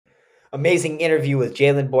Amazing interview with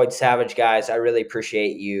Jalen Boyd-Savage, guys. I really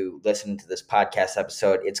appreciate you listening to this podcast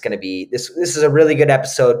episode. It's going to be this is a really good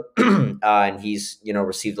episode, and he's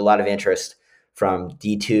received a lot of interest from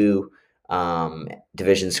D2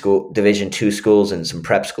 Division 2 schools and some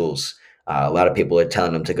prep schools. A lot of people are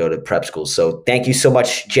telling him to go to prep schools. So thank you so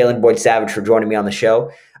much, Jalen Boyd-Savage, for joining me on the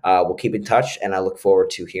show. We'll keep in touch, and I look forward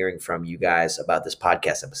to hearing from you guys about this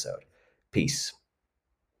podcast episode. Peace.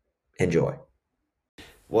 Enjoy.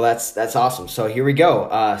 Well, that's awesome. So here we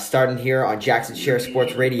go. Starting here on Jackson Sheriff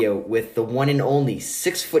Sports Radio with the one and only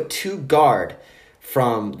 6'2" guard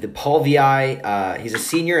from the Paul VI. He's a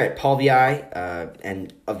senior at Paul VI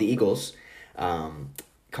and of the Eagles.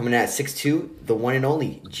 Coming at 6'2", the one and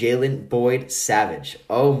only Jalen Boyd-Savage.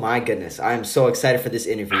 Oh my goodness, I am so excited for this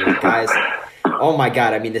interview, guys. Oh my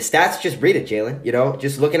God, I mean the stats just read it, Jalen.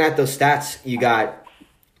 Just looking at those stats, you got.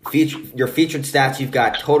 Your featured stats, you've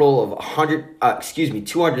got total of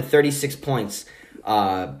 236 points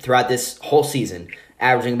throughout this whole season,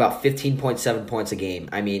 averaging about 15.7 points a game.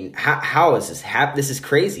 I mean, how is this? This is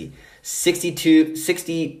crazy. 62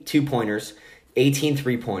 pointers, 18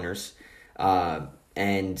 3-pointers,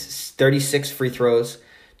 and 36 free throws,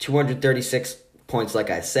 236 points, like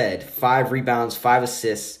I said, 5 rebounds, 5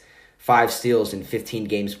 assists, 5 steals in 15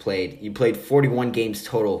 games played. You played 41 games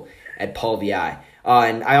total at Paul VI.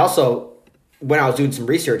 And I also, when I was doing some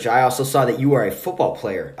research, I also saw that you are a football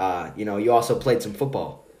player. You also played some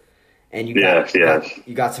football. And you got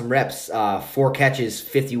some reps, 4 catches,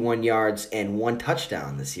 51 yards, and 1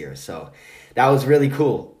 touchdown this year. So that was really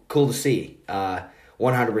cool to see,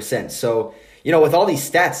 100%. So, with all these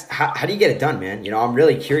stats, how do you get it done, man? I'm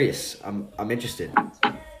really curious. I'm interested.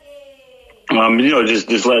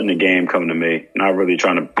 Just letting the game come to me, not really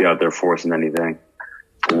trying to be out there forcing anything.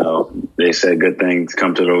 They said good things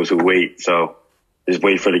come to those who wait. So just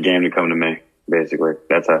wait for the game to come to me, basically.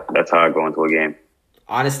 That's how I go into a game.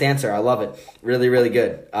 Honest answer. I love it. Really, really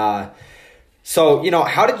good. So,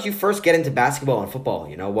 how did you first get into basketball and football?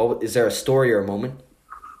 Is there a story or a moment?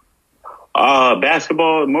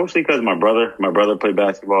 Basketball, mostly because my brother played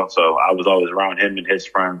basketball. So I was always around him and his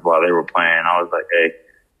friends while they were playing. I was like, hey,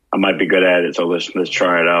 I might be good at it. So let's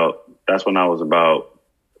try it out. That's when I was about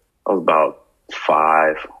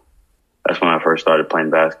 5. That's when I first started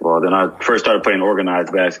playing basketball. Then I first started playing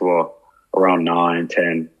organized basketball around 9,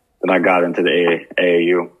 10. Then I got into the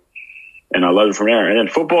AAU, and I loved it from there. And then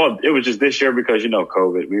football, it was just this year because,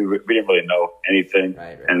 COVID. We didn't really know anything.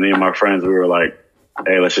 Right. And me and my friends, we were like,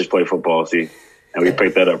 hey, let's just play football, see? And we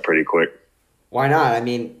picked that up pretty quick. Why not? I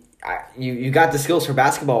mean, you got the skills for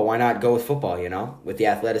basketball. Why not go with football, with the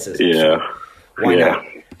athleticism? Yeah. So why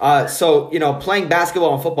not? So, playing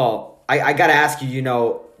basketball and football, I got to ask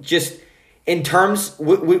you, just in terms,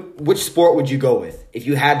 which sport would you go with? If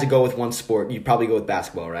you had to go with one sport, you'd probably go with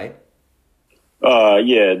basketball, right?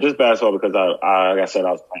 Yeah, just basketball because like I said,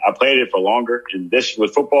 I played it for longer. And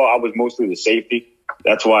with football, I was mostly the safety.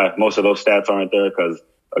 That's why most of those stats aren't there because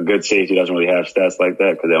a good safety doesn't really have stats like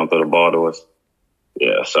that because they don't throw the ball to us.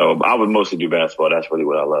 Yeah, so I would mostly do basketball. That's really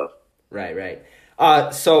what I love. Right.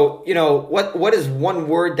 So, what is one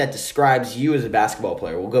word that describes you as a basketball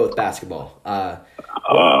player? We'll go with basketball.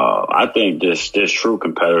 I think just true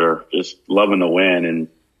competitor, just loving to win and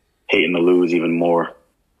hating to lose even more.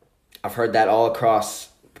 I've heard that all across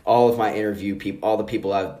all of my all the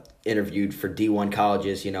people I've interviewed for D1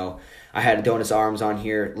 colleges. I had Adonis Arms on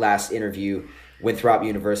here last interview, Winthrop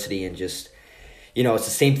University, and just, it's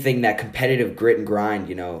the same thing, that competitive grit and grind,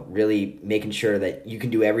 really making sure that you can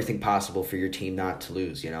do everything possible for your team not to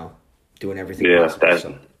lose, doing everything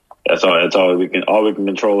possible. That's all we can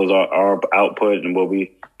control is our output and what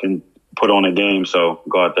we can put on a game. So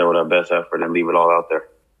go out there with our best effort and leave it all out there.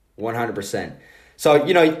 100%. So,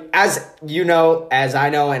 as I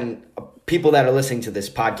know, and people that are listening to this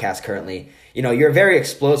podcast currently, you're very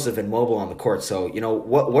explosive and mobile on the court. So,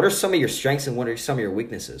 what are some of your strengths and what are some of your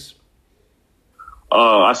weaknesses?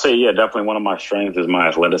 I say, definitely one of my strengths is my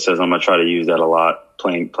athleticism. I try to use that a lot,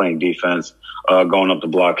 playing defense, going up to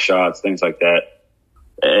block shots, things like that.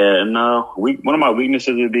 And one of my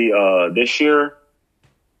weaknesses would be this year.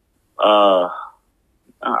 I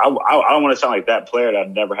don't want to sound like that player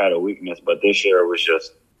that never had a weakness, but this year it was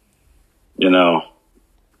just,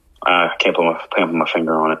 I can't put my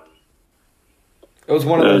finger on it. It was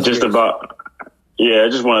one of those just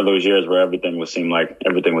years. Just one of those years where everything was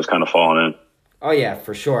kind of falling in. Oh, yeah,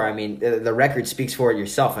 for sure. I mean, the record speaks for it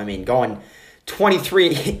yourself. I mean, going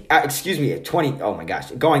 20, oh my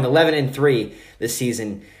gosh, going 11-3 this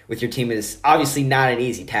season with your team is obviously not an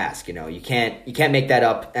easy task. You can't make that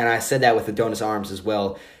up. And I said that with Adonis Arms as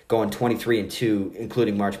well. going 23-2,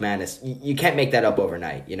 including March Madness. You can't make that up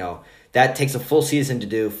overnight. You know, that takes a full season to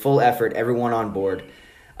do, full effort, everyone on board.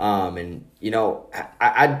 And, you know,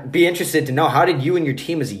 I'd be interested to know, how did you and your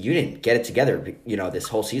team as a unit get it together, you know, this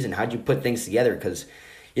whole season? How did you put things together? Because,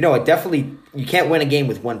 you know, you can't win a game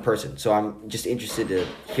with one person. So I'm just interested to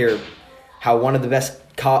hear how one of the best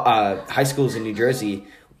high schools in New Jersey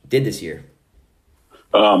did this year.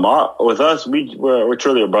 With us, we're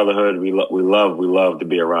truly a brotherhood. We love to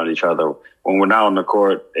be around each other. When we're not on the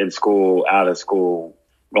court, in school, out of school,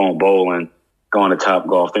 going bowling, going to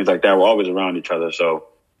Topgolf, things like that, we're always around each other. So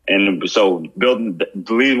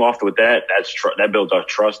leading off with that, that builds our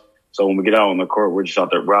trust. So when we get out on the court, we're out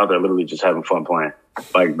there literally just having fun playing,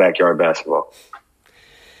 like backyard basketball.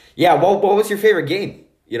 Yeah. What was your favorite game?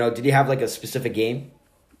 You know, did you have like a specific game?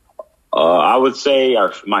 I would say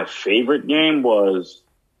my favorite game was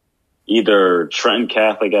either Trenton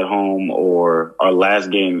Catholic at home or our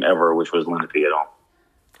last game ever, which was Lenape at home.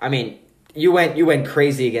 I mean, you went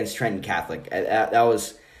crazy against Trenton Catholic. That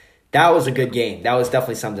was a good game. That was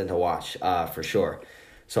definitely something to watch, for sure.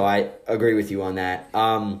 So I agree with you on that.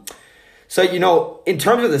 So, you know, in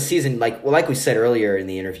terms of the season, like we said earlier in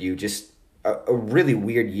the interview, just a really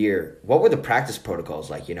weird year. What were the practice protocols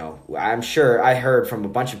like? You know, I'm sure I heard from a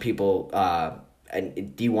bunch of people at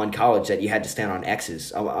D1 college that you had to stand on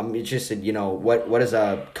X's. I'm interested, you know, what is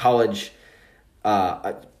a college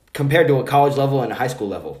compared to a college level and a high school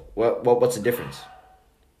level? What's the difference?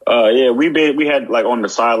 Yeah, we had, like, on the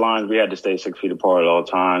sidelines, we had to stay 6 feet apart at all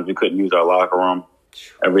times. We couldn't use our locker room.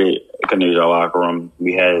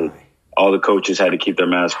 We had all the coaches had to keep their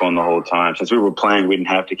mask on the whole time. Since we were playing, we didn't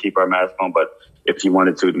have to keep our mask on, but if you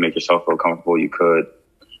wanted to make yourself feel comfortable, you could.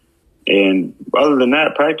 And other than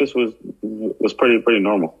that, practice was pretty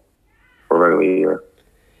normal for a regular year.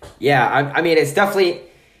 Yeah, I mean, it's definitely,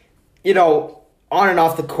 you know, on and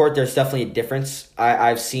off the court, there's definitely a difference.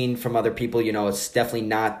 I've seen from other people, you know, it's definitely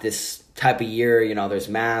not this type of year. You know, there's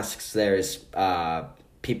masks, there's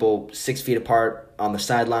people 6 feet apart on the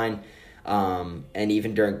sideline. And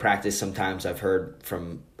even during practice, sometimes I've heard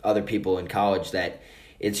from other people in college that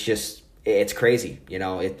it's crazy. You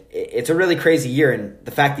know, it's a really crazy year. And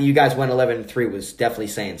the fact that you guys went 11-3 was definitely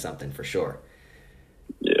saying something for sure.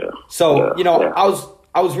 Yeah. So, you know,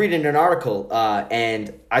 I was reading an article,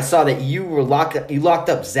 and I saw that you locked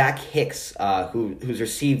up Zach Hicks, who's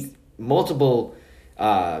received multiple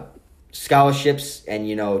scholarships and,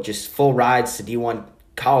 you know, just full rides to D1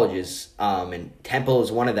 colleges, and Temple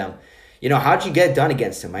is one of them. You know, how'd you get it done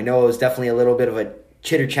against him? I know it was definitely a little bit of a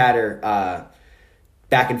chitter-chatter,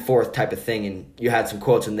 back and forth type of thing, and you had some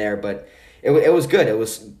quotes in there, but it was good. It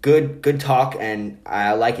was good talk, and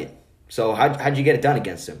I like it. So how'd you get it done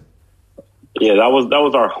against him? Yeah, that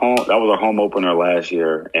was our home opener last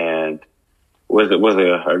year, and with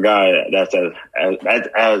a guy that's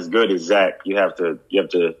as good as Zach, you have to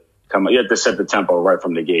set the tempo right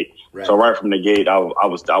from the gate. Right. So right from the gate, I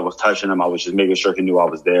was touching him. I was just making sure he knew I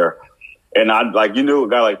was there, and you knew a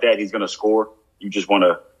guy like that, he's gonna score. You just want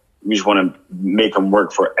to make him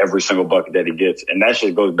work for every single bucket that he gets, and that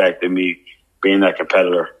shit goes back to me being that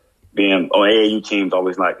competitor. Being on AAU teams,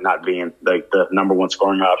 always like not being like the number one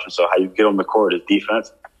scoring option. So how you get on the court is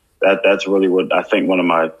defense. That's really what I think one of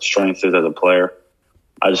my strengths is as a player.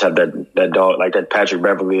 I just have that dog, like that Patrick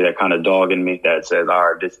Beverly, that kind of dog in me that says,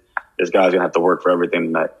 all right, this guy's gonna have to work for everything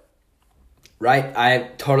tonight. Right.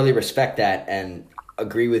 I totally respect that and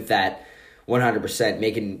agree with that 100%.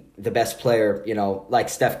 Making the best player, you know, like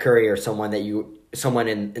Steph Curry or someone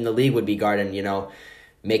in the league would be guarding, you know,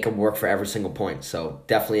 make them work for every single point. So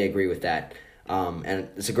definitely agree with that. And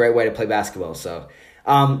it's a great way to play basketball. So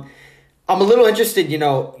I'm a little interested, you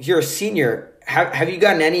know, you're a senior. Have you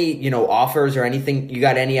gotten any, you know, offers or anything? You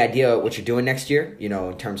got any idea what you're doing next year, you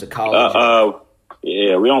know, in terms of college?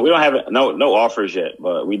 Yeah, we don't have no offers yet,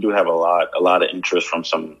 but we do have a lot of interest from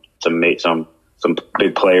some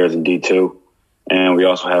big players in D2. And we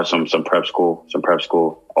also have some prep school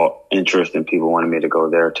interest in people wanting me to go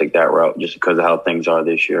there, take that route just because of how things are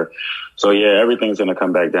this year. So yeah, everything's going to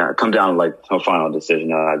come down to like a final decision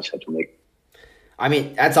that I just have to make. I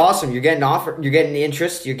mean, that's awesome. You're getting you're getting the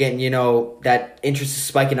interest, you're getting, you know, that interest is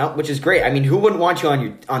spiking up, which is great. I mean, who wouldn't want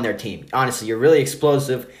you on their team? Honestly, you're really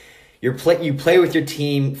explosive. You play with your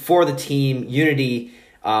team, for the team, unity,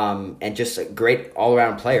 and just a great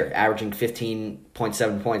all-around player, averaging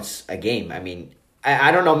 15.7 points a game. I mean,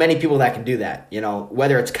 I don't know many people that can do that, you know,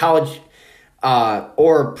 whether it's college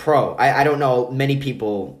or pro. I don't know many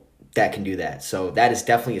people that can do that. So that is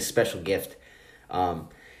definitely a special gift.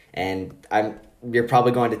 And you're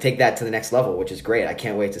probably going to take that to the next level, which is great. I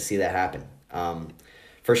can't wait to see that happen,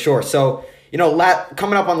 for sure. So,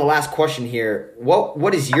 Coming up on the last question here,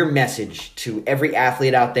 what is your message to every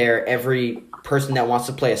athlete out there, every person that wants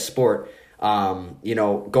to play a sport,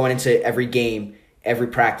 going into every game, every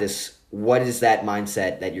practice? What is that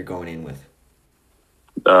mindset that you're going in with?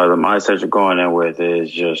 The mindset you're going in with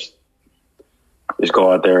is just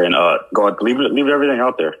go out there and leave everything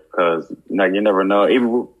out there, because you never know.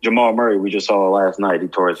 Even Jamal Murray, we just saw last night, he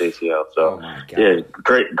tore his ACL. So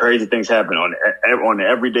crazy things happen on the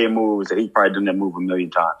everyday moves that he probably done that move a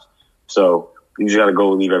million times. So you just got to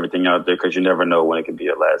go leave everything out there, because you never know when it could be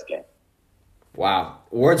your last game. Wow.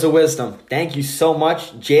 Words of wisdom. Thank you so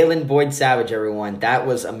much, Jalen Boyd-Savage, everyone. That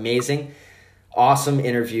was amazing. Awesome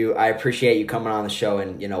interview. I appreciate you coming on the show,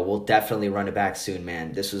 and we'll definitely run it back soon,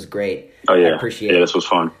 man. This was great. Oh yeah, I appreciate it. This was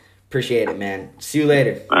fun. Appreciate it, man. See you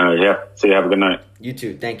later. Yeah. See you. Have a good night. You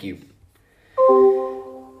too. Thank you.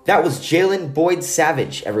 That was Jalen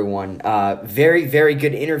Boyd-Savage, everyone. Very, very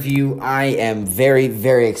good interview. I am very,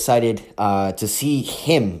 very excited to see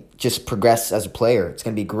him just progress as a player. It's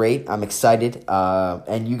going to be great. I'm excited.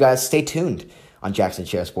 And you guys stay tuned on Jackson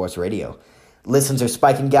Chair Sports Radio. Listens are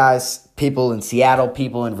spiking, guys. People in Seattle,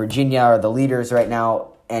 people in Virginia are the leaders right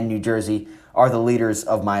now, and New Jersey are the leaders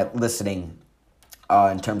of my listening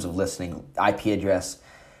in terms of listening, IP address.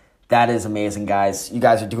 That is amazing, guys. You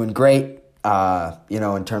guys are doing great,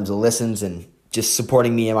 in terms of listens and just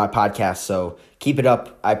supporting me in my podcast. So keep it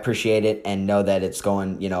up. I appreciate it, and know that it's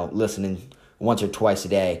going, listening once or twice a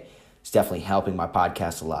day. It's definitely helping my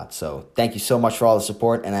podcast a lot. So thank you so much for all the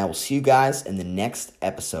support, and I will see you guys in the next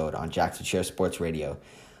episode on Jackson Chair Sports Radio.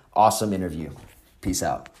 Awesome interview. Peace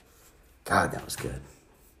out. God, that was good.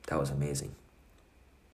 That was amazing.